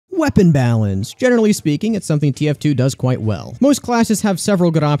Weapon balance. Generally speaking, it's something TF2 does quite well. Most classes have several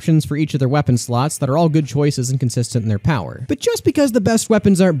good options for each of their weapon slots that are all good choices and consistent in their power. But just because the best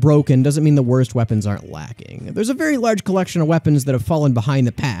weapons aren't broken doesn't mean the worst weapons aren't lacking. There's a very large collection of weapons that have fallen behind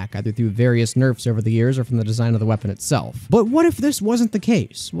the pack, either through various nerfs over the years or from the design of the weapon itself. But what if this wasn't the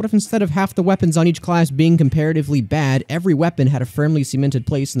case? What if instead of half the weapons on each class being comparatively bad, every weapon had a firmly cemented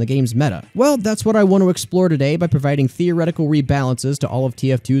place in the game's meta? Well, that's what I want to explore today by providing theoretical rebalances to all of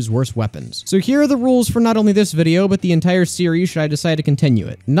TF2's worst weapons. So here are the rules for not only this video, but the entire series should I decide to continue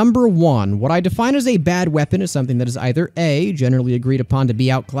it. Number 1, what I define as a bad weapon is something that is either A, generally agreed upon to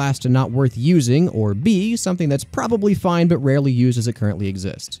be outclassed and not worth using, or B, something that's probably fine but rarely used as it currently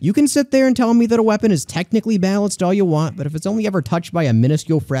exists. You can sit there and tell me that a weapon is technically balanced all you want, but if it's only ever touched by a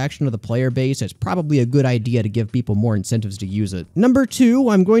minuscule fraction of the player base, it's probably a good idea to give people more incentives to use it. Number 2,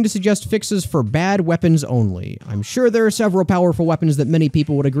 I'm going to suggest fixes for bad weapons only. I'm sure there are several powerful weapons that many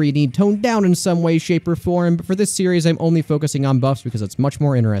people would agree need toned down in some way, shape, or form, but for this series I'm only focusing on buffs because it's much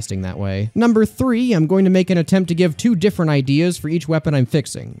more interesting that way. Number 3, I'm going to make an attempt to give 2 different ideas for each weapon I'm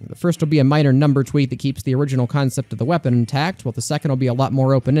fixing. The first will be a minor number tweak that keeps the original concept of the weapon intact, while the second will be a lot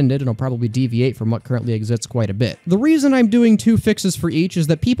more open-ended and will probably deviate from what currently exists quite a bit. The reason I'm doing 2 fixes for each is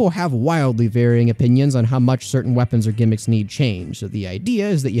that people have wildly varying opinions on how much certain weapons or gimmicks need change, so the idea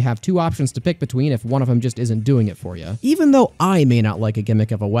is that you have 2 options to pick between if one of them just isn't doing it for you. Even though I may not like a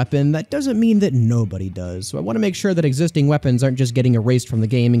gimmick of a weapon, that doesn't mean that nobody does, so I want to make sure that existing weapons aren't just getting erased from the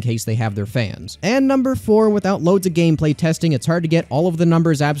game in case they have their fans. And number 4, without loads of gameplay testing, it's hard to get all of the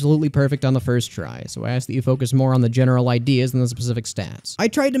numbers absolutely perfect on the first try, so I ask that you focus more on the general ideas than the specific stats. I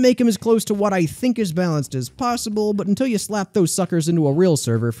tried to make them as close to what I think is balanced as possible, but until you slap those suckers into a real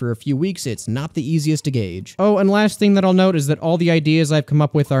server for a few weeks, it's not the easiest to gauge. Oh, and last thing that I'll note is that all the ideas I've come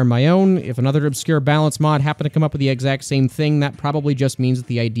up with are my own. If another obscure balance mod happened to come up with the exact same thing, that probably just means that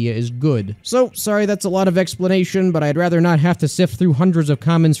the idea is good. So, sorry that's a lot of explanation, but I'd rather not have to sift through hundreds of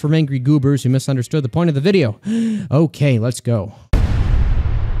comments from angry goobers who misunderstood the point of the video. Okay, let's go.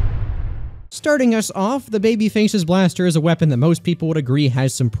 Starting us off, the Babyface's blaster is a weapon that most people would agree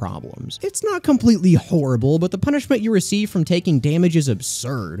has some problems. It's not completely horrible, but the punishment you receive from taking damage is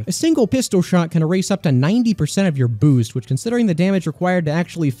absurd. A single pistol shot can erase up to 90% of your boost, which considering the damage required to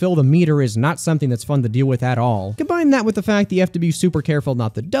actually fill the meter is not something that's fun to deal with at all. Combine that with the fact that you have to be super careful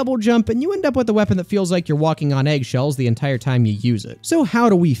not to double jump, and you end up with a weapon that feels like you're walking on eggshells the entire time you use it. So how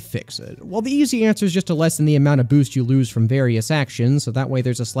do we fix it? Well, the easy answer is just to lessen the amount of boost you lose from various actions, so that way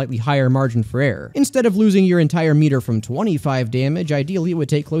there's a slightly higher margin for error. Instead of losing your entire meter from 25 damage, ideally it would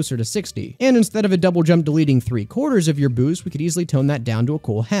take closer to 60. And instead of a double jump deleting 3/4 of your boost, we could easily tone that down to a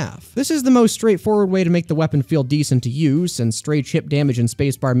cool half. This is the most straightforward way to make the weapon feel decent to use, since stray chip damage and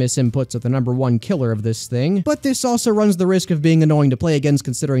spacebar misinputs are the #1 killer of this thing, but this also runs the risk of being annoying to play against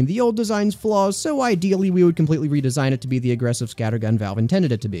considering the old design's flaws, so ideally we would completely redesign it to be the aggressive scattergun Valve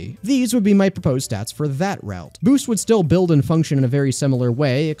intended it to be. These would be my proposed stats for that route. Boost would still build and function in a very similar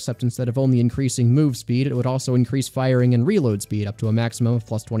way, except instead of only increasing move speed, it would also increase firing and reload speed up to a maximum of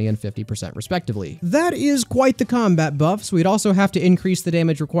plus 20 and 50% respectively. That is quite the combat buff, so we'd also have to increase the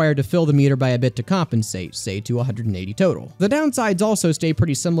damage required to fill the meter by a bit to compensate, say to 180 total. The downsides also stay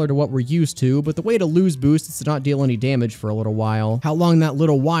pretty similar to what we're used to, but the way to lose boost is to not deal any damage for a little while. How long that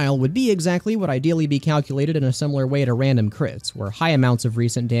little while would be exactly would ideally be calculated in a similar way to random crits, where high amounts of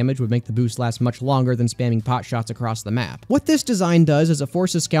recent damage would make the boost last much longer than spamming pot shots across the map. What this design does is it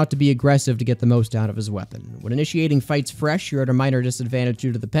forces Scout to be aggressive to get the most out of his weapon. When initiating fights fresh, you're at a minor disadvantage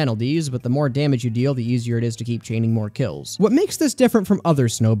due to the penalties, but the more damage you deal, the easier it is to keep chaining more kills. What makes this different from other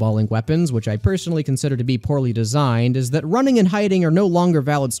snowballing weapons, which I personally consider to be poorly designed, is that running and hiding are no longer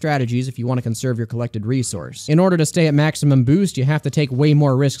valid strategies if you want to conserve your collected resource. In order to stay at maximum boost, you have to take way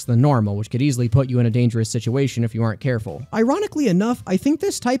more risks than normal, which could easily put you in a dangerous situation if you aren't careful. Ironically enough, I think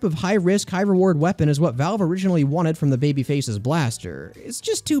this type of high-risk, high-reward weapon is what Valve originally wanted from the Babyface's blaster. It's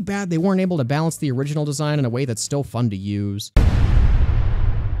just too bad they weren't able to balance the original design in a way that's still fun to use.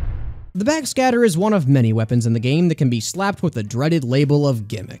 The backscatter is one of many weapons in the game that can be slapped with the dreaded label of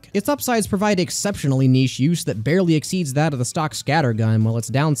gimmick. Its upsides provide exceptionally niche use that barely exceeds that of the stock scattergun, while its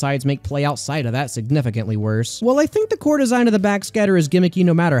downsides make play outside of that significantly worse. While I think the core design of the backscatter is gimmicky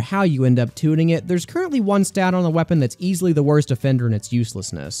no matter how you end up tuning it, there's currently one stat on the weapon that's easily the worst offender in its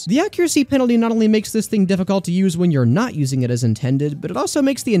uselessness. The accuracy penalty not only makes this thing difficult to use when you're not using it as intended, but it also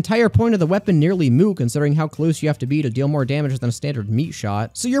makes the entire point of the weapon nearly moot considering how close you have to be to deal more damage than a standard meat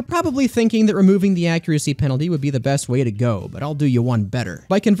shot. So you're probably probably thinking that removing the accuracy penalty would be the best way to go, but I'll do you one better.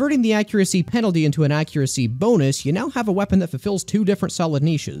 By converting the accuracy penalty into an accuracy bonus, you now have a weapon that fulfills two different solid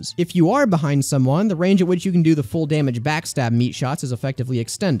niches. If you are behind someone, the range at which you can do the full damage backstab meat shots is effectively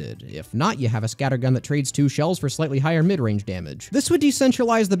extended. If not, you have a scattergun that trades 2 shells for slightly higher mid-range damage. This would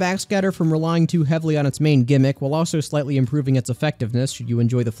decentralize the backscatter from relying too heavily on its main gimmick, while also slightly improving its effectiveness should you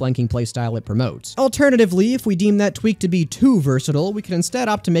enjoy the flanking playstyle it promotes. Alternatively, if we deem that tweak to be too versatile, we can instead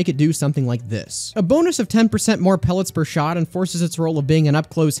opt to make it do something like this. A bonus of 10% more pellets per shot enforces its role of being an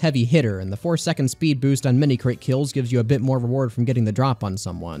up-close heavy hitter, and the 4-second speed boost on mini-crit kills gives you a bit more reward from getting the drop on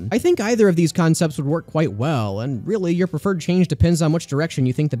someone. I think either of these concepts would work quite well, and really, your preferred change depends on which direction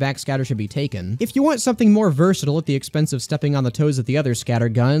you think the backscatter should be taken. If you want something more versatile at the expense of stepping on the toes of the other scatter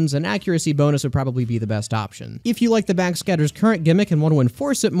guns, an accuracy bonus would probably be the best option. If you like the backscatter's current gimmick and want to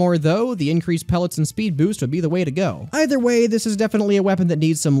enforce it more though, the increased pellets and speed boost would be the way to go. Either way, this is definitely a weapon that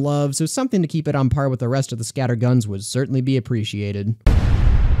needs some love, so something to keep it on par with the rest of the scatter guns would certainly be appreciated.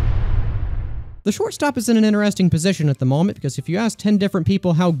 The shortstop is in an interesting position at the moment because if you ask 10 different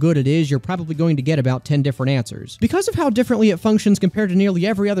people how good it is, you're probably going to get about 10 different answers. Because of how differently it functions compared to nearly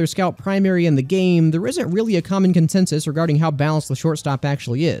every other scout primary in the game, there isn't really a common consensus regarding how balanced the shortstop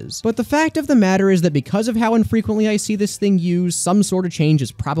actually is. But the fact of the matter is that because of how infrequently I see this thing used, some sort of change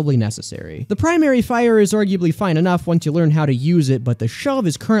is probably necessary. The primary fire is arguably fine enough once you learn how to use it, but the shove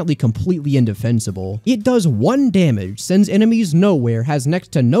is currently completely indefensible. It does 1 damage, sends enemies nowhere, has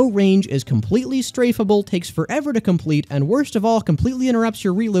next to no range, is completely strafable, takes forever to complete, and worst of all, completely interrupts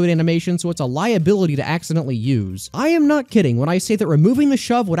your reload animation, so it's a liability to accidentally use. I am not kidding when I say that removing the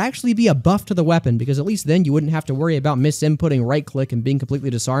shove would actually be a buff to the weapon, because at least then you wouldn't have to worry about misinputting right click and being completely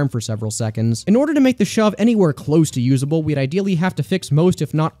disarmed for several seconds. In order to make the shove anywhere close to usable, we'd ideally have to fix most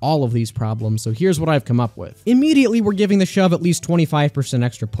if not all of these problems, so here's what I've come up with. Immediately, we're giving the shove at least 25%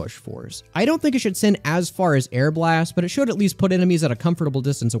 extra push force. I don't think it should send as far as air blast, but it should at least put enemies at a comfortable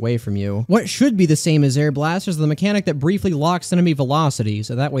distance away from you. What should be the same as air blast is the mechanic that briefly locks enemy velocity,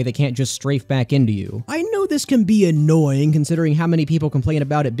 so that way they can't just strafe back into you. I know this can be annoying considering how many people complain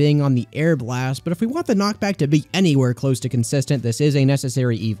about it being on the air blast, but if we want the knockback to be anywhere close to consistent, this is a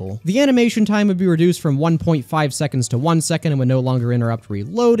necessary evil. The animation time would be reduced from 1.5 seconds to 1 second and would no longer interrupt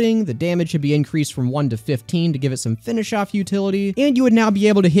reloading, the damage should be increased from 1 to 15 to give it some finish-off utility, and you would now be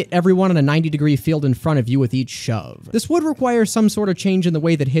able to hit everyone in a 90-degree field in front of you with each shove. This would require some sort of change in the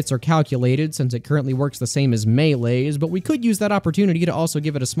way that hits are calculated, since it currently works the same as melees, but we could use that opportunity to also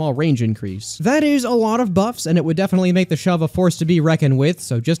give it a small range increase. That is a lot of buffs, and it would definitely make the shove a force to be reckoned with,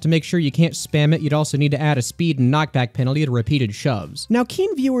 so just to make sure you can't spam it, you'd also need to add a speed and knockback penalty to repeated shoves. Now,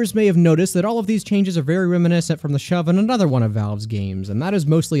 keen viewers may have noticed that all of these changes are very reminiscent from the shove in another one of Valve's games, and that is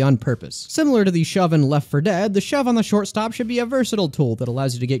mostly on purpose. Similar to the shove in Left 4 Dead, the shove on the shortstop should be a versatile tool that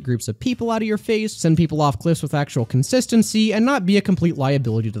allows you to get groups of people out of your face, send people off cliffs with actual consistency, and not be a complete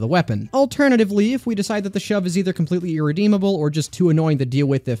liability to the weapon. Alternatively, if we decide that the shove is either completely irredeemable or just too annoying to deal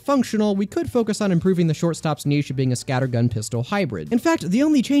with if functional, we could focus on improving the shortstop's niche of being a scattergun pistol hybrid. In fact, the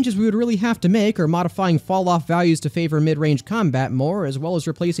only changes we would really have to make are modifying fall-off values to favor mid-range combat more, as well as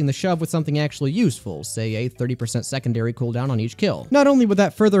replacing the shove with something actually useful, say a 30% secondary cooldown on each kill. Not only would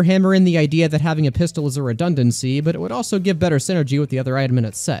that further hammer in the idea that having a pistol is a redundancy, but it would also give better synergy with the other item in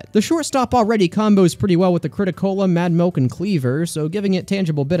its set. The shortstop already combos pretty well with the Criticola, Mad Milk, and Cleaver, so giving it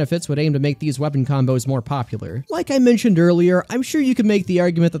tangible benefits would aim to make these weapon combos more popular. Like I mentioned earlier, I'm sure you could make the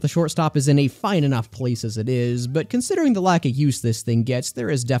argument that the shortstop is in a fine enough place as it is, but considering the lack of use this thing gets, there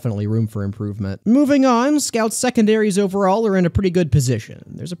is definitely room for improvement. Moving on, Scout's secondaries overall are in a pretty good position.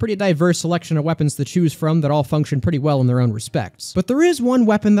 There's a pretty diverse selection of weapons to choose from that all function pretty well in their own respects. But there is one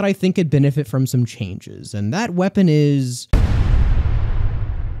weapon that I think could benefit from some changes, and that weapon is...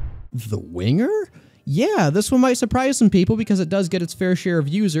 the Winger? Yeah, this one might surprise some people because it does get its fair share of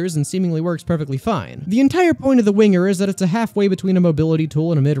users and seemingly works perfectly fine. The entire point of the Winger is that it's a halfway between a mobility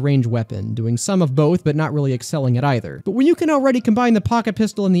tool and a mid-range weapon, doing some of both but not really excelling at either. But when you can already combine the pocket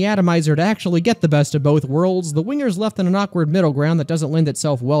pistol and the atomizer to actually get the best of both worlds, the Winger's left in an awkward middle ground that doesn't lend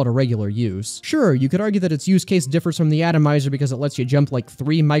itself well to regular use. Sure, you could argue that its use case differs from the atomizer because it lets you jump like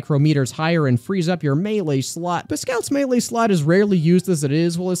 3 micrometers higher and frees up your melee slot, but Scout's melee slot is rarely used as it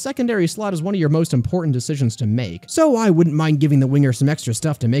is, while his secondary slot is one of your most important important decisions to make, so I wouldn't mind giving the winger some extra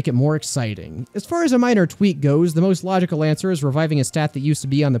stuff to make it more exciting. As far as a minor tweak goes, the most logical answer is reviving a stat that used to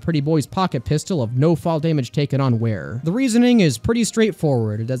be on the pretty boy's pocket pistol of no fall damage taken on wear. The reasoning is pretty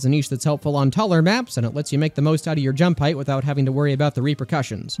straightforward. It does a niche that's helpful on taller maps, and it lets you make the most out of your jump height without having to worry about the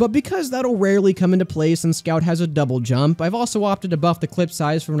repercussions. But because that'll rarely come into play since Scout has a double jump, I've also opted to buff the clip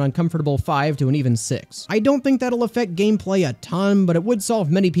size from an uncomfortable 5 to an even 6. I don't think that'll affect gameplay a ton, but it would solve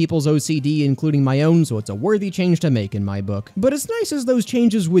many people's OCD, including my own, so it's a worthy change to make in my book. But as nice as those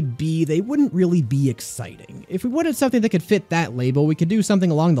changes would be, they wouldn't really be exciting. If we wanted something that could fit that label, we could do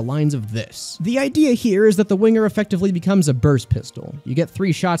something along the lines of this. The idea here is that the winger effectively becomes a burst pistol. You get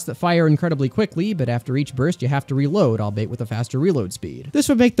 3 shots that fire incredibly quickly, but after each burst you have to reload, albeit with a faster reload speed. This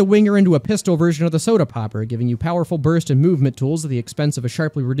would make the winger into a pistol version of the soda popper, giving you powerful burst and movement tools at the expense of a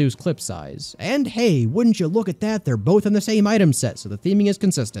sharply reduced clip size. And hey, wouldn't you look at that, they're both in the same item set, so the theming is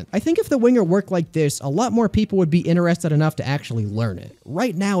consistent. I think if the winger worked like this, a lot more people would be interested enough to actually learn it.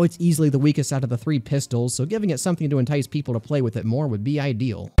 Right now it's easily the weakest out of the 3 pistols, so giving it something to entice people to play with it more would be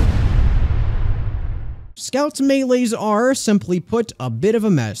ideal. Scout's melees are, simply put, a bit of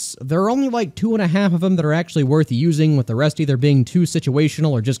a mess. There are only like 2.5 of them that are actually worth using, with the rest either being too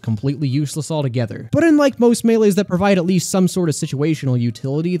situational or just completely useless altogether. But unlike most melees that provide at least some sort of situational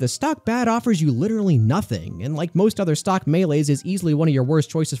utility, the stock bat offers you literally nothing, and like most other stock melees is easily one of your worst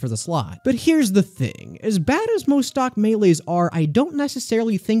choices for the slot. But here's the thing, as bad as most stock melees are, I don't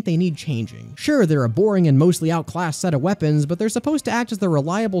necessarily think they need changing. Sure, they're a boring and mostly outclassed set of weapons, but they're supposed to act as the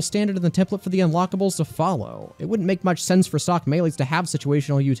reliable standard in the template for the unlockables to follow. It wouldn't make much sense for stock melees to have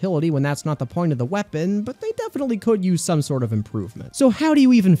situational utility when that's not the point of the weapon, but they definitely could use some sort of improvement. So how do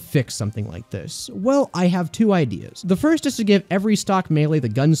you even fix something like this? Well, I have 2 ideas. The first is to give every stock melee the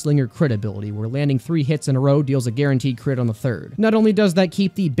gunslinger crit ability, where landing 3 hits in a row deals a guaranteed crit on the 3rd. Not only does that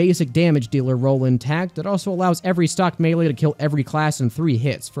keep the basic damage dealer role intact, it also allows every stock melee to kill every class in 3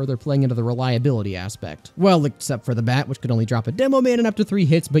 hits, further playing into the reliability aspect. Well, except for the bat, which could only drop a demo man in up to 3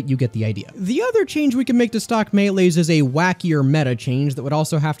 hits, but you get the idea. The other change we can make to stock melees is a wackier meta change that would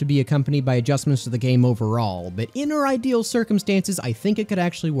also have to be accompanied by adjustments to the game overall, but in our ideal circumstances, I think it could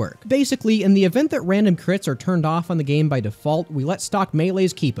actually work. Basically, in the event that random crits are turned off on the game by default, we let stock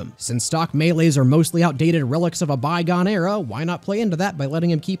melees keep them. Since stock melees are mostly outdated relics of a bygone era, why not play into that by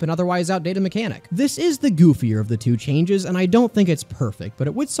letting him keep an otherwise outdated mechanic? This is the goofier of the 2 changes, and I don't think it's perfect, but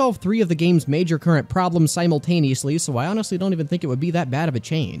it would solve 3 of the game's major current problems simultaneously, so I honestly don't even think it would be that bad of a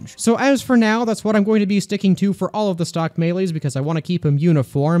change. So as for now, that's what I'm going to be sticking to for all of the stock melees because I want to keep them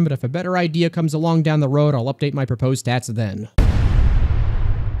uniform, but if a better idea comes along down the road, I'll update my proposed stats then.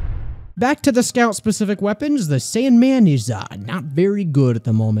 Back to the Scout-specific weapons, the Sandman is not very good at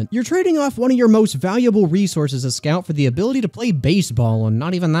the moment. You're trading off one of your most valuable resources as Scout for the ability to play baseball, and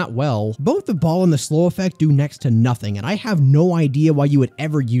not even that well. Both the ball and the slow effect do next to nothing, and I have no idea why you would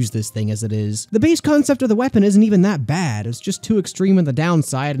ever use this thing as it is. The base concept of the weapon isn't even that bad, it's just too extreme on the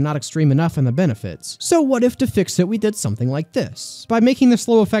downside and not extreme enough in the benefits. So what if to fix it we did something like this? By making the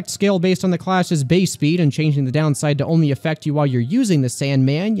slow effect scale based on the class's base speed and changing the downside to only affect you while you're using the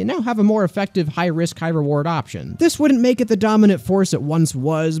Sandman, you now have a more effective high-risk, high-reward option. This wouldn't make it the dominant force it once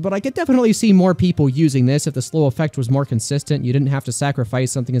was, but I could definitely see more people using this if the slow effect was more consistent. You didn't have to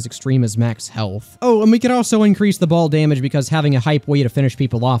sacrifice something as extreme as max health. Oh, and we could also increase the ball damage because having a hype way to finish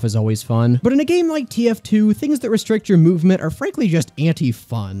people off is always fun. But in a game like TF2, things that restrict your movement are frankly just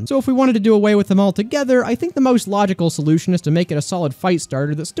anti-fun. So if we wanted to do away with them altogether, I think the most logical solution is to make it a solid fight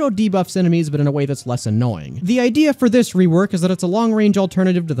starter that still debuffs enemies but in a way that's less annoying. The idea for this rework is that it's a long-range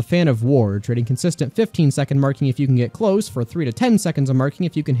alternative to the Fan of War, trading consistent 15-second marking if you can get close for 3 to 10 seconds of marking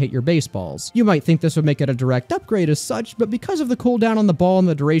if you can hit your baseballs. You might think this would make it a direct upgrade as such, but because of the cooldown on the ball and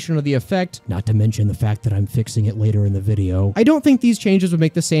the duration of the effect, not to mention the fact that I'm fixing it later in the video, I don't think these changes would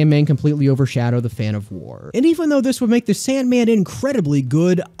make the Sandman completely overshadow the Fan of War. And even though this would make the Sandman incredibly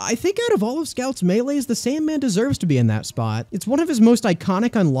good, I think out of all of Scout's melees, the Sandman deserves to be in that spot. It's one of his most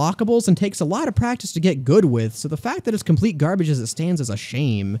iconic unlockables and takes a lot of practice to get good with, so the fact that it's complete garbage as it stands is a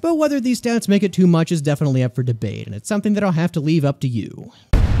shame. But whether these stats make it too much is definitely up for debate, and it's something that I'll have to leave up to you.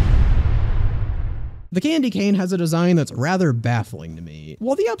 The candy cane has a design that's rather baffling to me.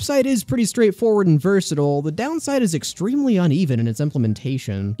 While the upside is pretty straightforward and versatile, the downside is extremely uneven in its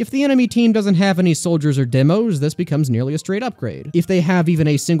implementation. If the enemy team doesn't have any soldiers or demos, this becomes nearly a straight upgrade. If they have even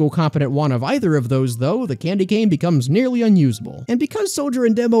a single competent one of either of those though, the candy cane becomes nearly unusable. And because soldier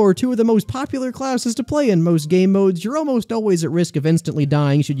and demo are 2 of the most popular classes to play in most game modes, you're almost always at risk of instantly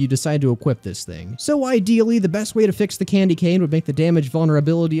dying should you decide to equip this thing. So ideally, the best way to fix the candy cane would make the damage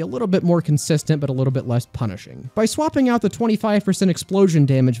vulnerability a little bit more consistent but a little bit bit less punishing. By swapping out the 25% explosion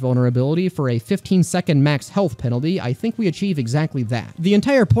damage vulnerability for a 15-second max health penalty, I think we achieve exactly that. The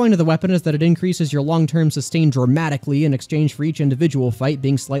entire point of the weapon is that it increases your long-term sustain dramatically in exchange for each individual fight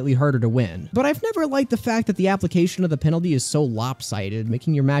being slightly harder to win. But I've never liked the fact that the application of the penalty is so lopsided,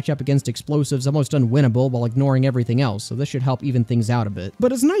 making your matchup against explosives almost unwinnable while ignoring everything else, so this should help even things out a bit.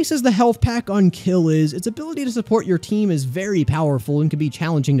 But as nice as the health pack on kill is, its ability to support your team is very powerful and can be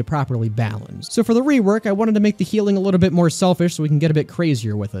challenging to properly balance. So for the rework, I wanted to make the healing a little bit more selfish so we can get a bit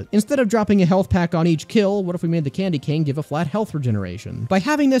crazier with it. Instead of dropping a health pack on each kill, what if we made the Candy Cane give a flat health regeneration? By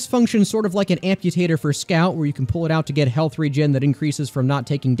having this function sort of like an amputator for Scout, where you can pull it out to get health regen that increases from not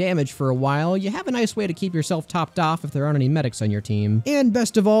taking damage for a while, you have a nice way to keep yourself topped off if there aren't any medics on your team. And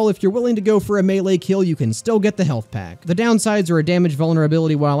best of all, if you're willing to go for a melee kill, you can still get the health pack. The downsides are a damage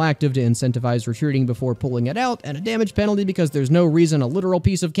vulnerability while active to incentivize retreating before pulling it out, and a damage penalty because there's no reason a literal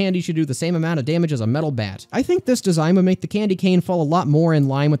piece of candy should do the same amount of damage as a metal bat. I think this design would make the Candy Cane fall a lot more in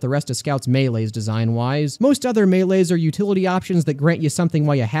line with the rest of Scout's melees design-wise. Most other melees are utility options that grant you something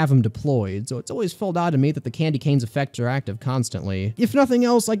while you have them deployed, so it's always felt odd to me that the Candy Cane's effects are active constantly. If nothing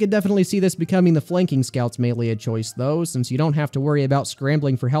else, I could definitely see this becoming the flanking Scout's melee of choice though, since you don't have to worry about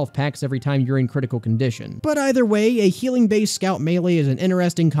scrambling for health packs every time you're in critical condition. But either way, a healing-based Scout melee is an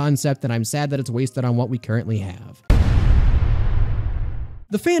interesting concept, and I'm sad that it's wasted on what we currently have.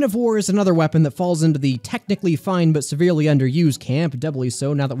 The Fan of War is another weapon that falls into the technically fine but severely underused camp, doubly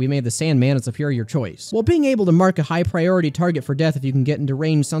so now that we made the Sandman a superior choice. While being able to mark a high priority target for death if you can get into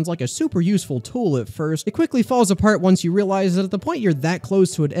range sounds like a super useful tool at first, it quickly falls apart once you realize that at the point you're that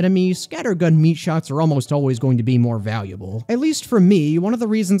close to an enemy, scattergun meat shots are almost always going to be more valuable. At least for me, one of the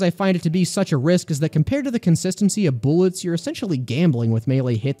reasons I find it to be such a risk is that compared to the consistency of bullets, you're essentially gambling with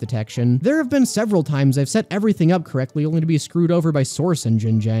melee hit detection. There have been several times I've set everything up correctly only to be screwed over by source engine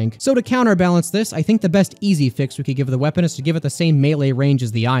jank. So to counterbalance this, I think the best easy fix we could give the weapon is to give it the same melee range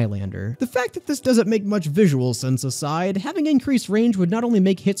as the Eyelander. The fact that this doesn't make much visual sense aside, having increased range would not only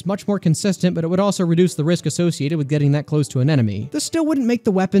make hits much more consistent, but it would also reduce the risk associated with getting that close to an enemy. This still wouldn't make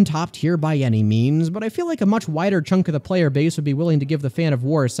the weapon top tier by any means, but I feel like a much wider chunk of the player base would be willing to give the Fan of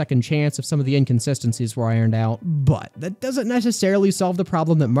War a second chance if some of the inconsistencies were ironed out. But that doesn't necessarily solve the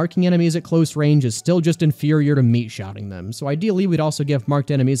problem that marking enemies at close range is still just inferior to meat shotting them, so ideally we'd also give marked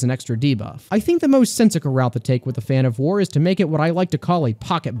enemies an extra debuff. I think the most sensical route to take with the Fan of War is to make it what I like to call a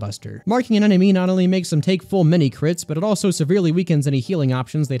pocket buster. Marking an enemy not only makes them take full mini crits, but it also severely weakens any healing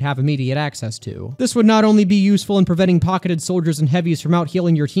options they'd have immediate access to. This would not only be useful in preventing pocketed soldiers and heavies from out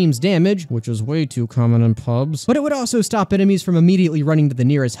healing your team's damage, which is way too common in pubs, but it would also stop enemies from immediately running to the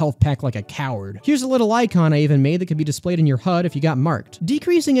nearest health pack like a coward. Here's a little icon I even made that could be displayed in your HUD if you got marked.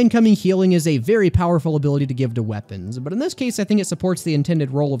 Decreasing incoming healing is a very powerful ability to give to weapons, but in this case I think it supports the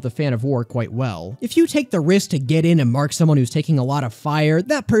intended role of the Fan of War quite well. If you take the risk to get in and mark someone who's taking a lot of fire,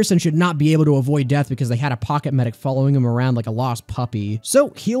 that person should not be able to avoid death because they had a pocket medic following them around like a lost puppy. So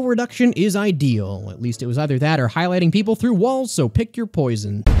heal reduction is ideal. At least it was either that or highlighting people through walls, so pick your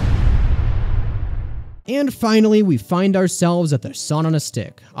poison. And finally, we find ourselves at the Sun on a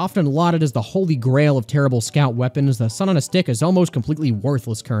Stick. Often lauded as the holy grail of terrible scout weapons, the Sun on a Stick is almost completely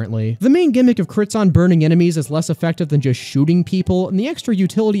worthless currently. The main gimmick of crits on burning enemies is less effective than just shooting people, and the extra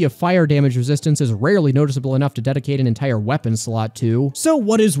utility of fire damage resistance is rarely noticeable enough to dedicate an entire weapon slot to. So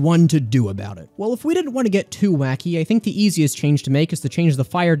what is one to do about it? Well, if we didn't want to get too wacky, I think the easiest change to make is to change the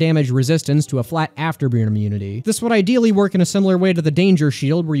fire damage resistance to a flat afterburn immunity. This would ideally work in a similar way to the Danger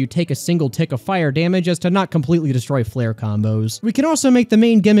Shield, where you take a single tick of fire damage as to not completely destroy flare combos. We can also make the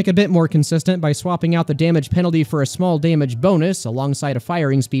main gimmick a bit more consistent by swapping out the damage penalty for a small damage bonus alongside a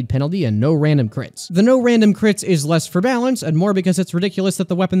firing speed penalty and no random crits. The no random crits is less for balance and more because it's ridiculous that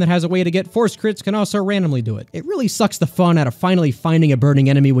the weapon that has a way to get forced crits can also randomly do it. It really sucks the fun out of finally finding a burning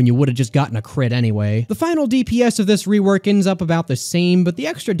enemy when you would have just gotten a crit anyway. The final DPS of this rework ends up about the same, but the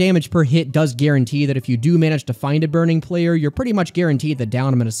extra damage per hit does guarantee that if you do manage to find a burning player, you're pretty much guaranteed to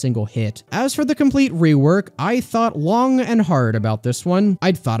down him in a single hit. As for the complete rework, I thought long and hard about this one.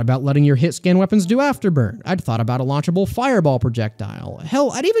 I'd thought about letting your hit scan weapons do afterburn. I'd thought about a launchable fireball projectile.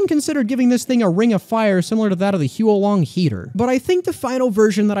 Hell, I'd even considered giving this thing a ring of fire similar to that of the Huolong heater. But I think the final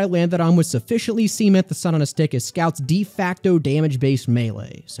version that I landed on would sufficiently cement the Sun on a Stick as Scout's de facto damage-based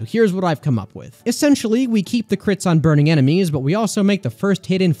melee. So here's what I've come up with. Essentially, we keep the crits on burning enemies, but we also make the first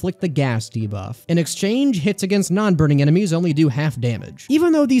hit inflict the gas debuff. In exchange, hits against non-burning enemies only do half damage.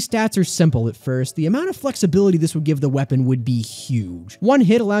 Even though these stats are simple at first, the amount of flexibility this would give the weapon would be huge. One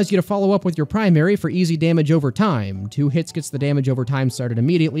hit allows you to follow up with your primary for easy damage over time, 2 hits gets the damage over time started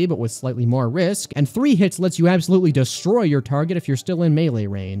immediately but with slightly more risk, and 3 hits lets you absolutely destroy your target if you're still in melee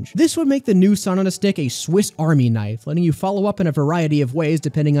range. This would make the new Sun on a Stick a Swiss Army knife, letting you follow up in a variety of ways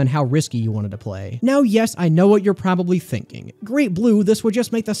depending on how risky you wanted to play. Now yes, I know what you're probably thinking. Great Blue, this would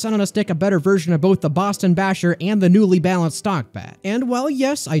just make the Sun on a Stick a better version of both the Boston Basher and the newly balanced stock bat. And while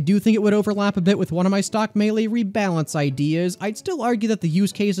yes, I do think it would overlap a bit with one of my stock melee rebalance ideas, I'd still argue that the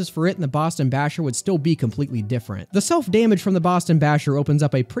use cases for it and the Boston Basher would still be completely different. The self-damage from the Boston Basher opens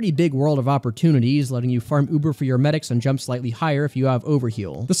up a pretty big world of opportunities, letting you farm Uber for your medics and jump slightly higher if you have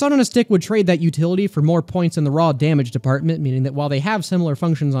overheal. The Sun on a Stick would trade that utility for more points in the raw damage department, meaning that while they have similar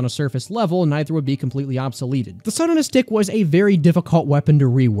functions on a surface level, neither would be completely obsoleted. The Sun on a Stick was a very difficult weapon to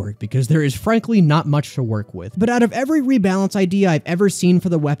rework because there is frankly not much to work with. But out of every rebalance idea I've ever seen for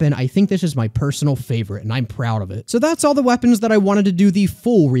the weapon, I think this is my personal favorite, and I'm proud of it. So that's all the weapons that I wanted to do the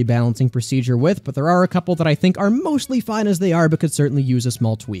full rebalancing procedure with, but there are a couple that I think are mostly fine as they are but could certainly use a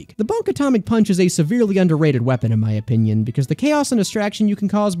small tweak. The Bonk Atomic Punch is a severely underrated weapon in my opinion, because the chaos and distraction you can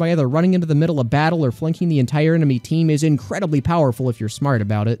cause by either running into the middle of battle or flanking the entire enemy team is incredibly powerful if you're smart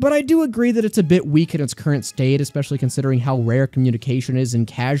about it. But I do agree that it's a bit weak in its current state, especially considering how rare communication is in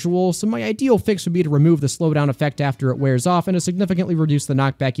casual, so my ideal fix would be to remove the slowdown effect after it wears off and to significantly reduce the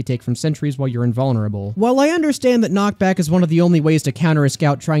knockback you take from sentries while you're invulnerable. While I understand that knockback is one of the only ways to counter a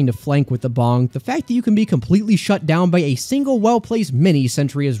scout trying to flank with the bonk, the fact that you can be completely shut down by a single well-placed mini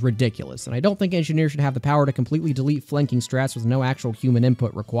sentry is ridiculous, and I don't think engineers should have the power to completely delete flanking strats with no actual human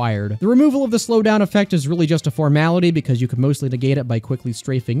input required. The removal of the slowdown effect is really just a formality because you could mostly negate it by quickly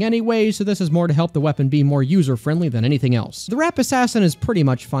strafing anyway, so this is more to help the weapon be more user-friendly than anything else. The Rap Assassin is pretty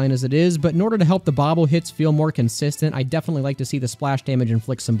much fine as it is, but in order to help the bobble hits feel more consistent, I'd definitely like to see the splash damage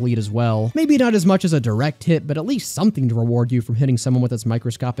inflict some bleed as well. Maybe not as much as a direct hit, but at least something to reward you from hitting someone with its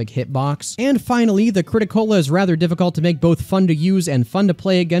microscopic hitbox. And finally, the Criticola is rather difficult to make both fun to use and fun to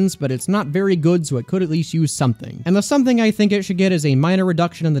play against, but it's not very good, so it could at least use something. And the something I think it should get is a minor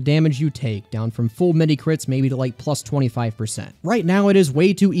reduction in the damage you take, down from full midi crits maybe to like plus 25%. Right now it is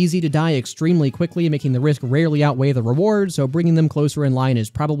way too easy to die extremely quickly, making the risk rarely outweigh the reward, so bringing them closer in line is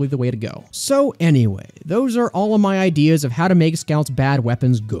probably the way to go. So anyway, those are all of my ideas of how to make Scout's bad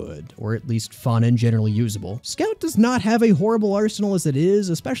weapons good, or at least fun and generally usable. Scout does not have a horrible arsenal as it is,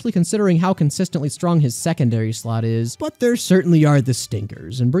 especially considering how consistently strong his secondary slot is, but there certainly are the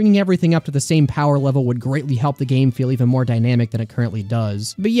stinkers, and bringing everything up to the same power level would greatly help the game feel even more dynamic than it currently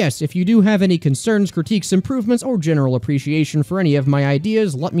does. But yes, if you do have any concerns, critiques, improvements, or general appreciation for any of my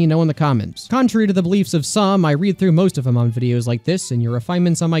ideas, let me know in the comments. Contrary to the beliefs of some, I read through most of them on videos like this, and your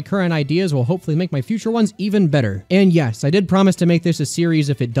refinements on my current ideas will hopefully make my future ones even better. And yes, I did promise to make this a series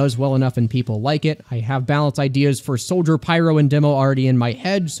if it does well enough and people like it. I have balance ideas for Soldier, Pyro, and Demo already in my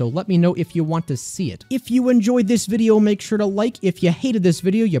head, so let me know if you want to see it. If you enjoyed this video, make sure to like. If you hated this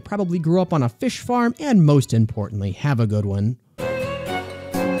video, you probably grew up on a fish farm, and most importantly, have a good one.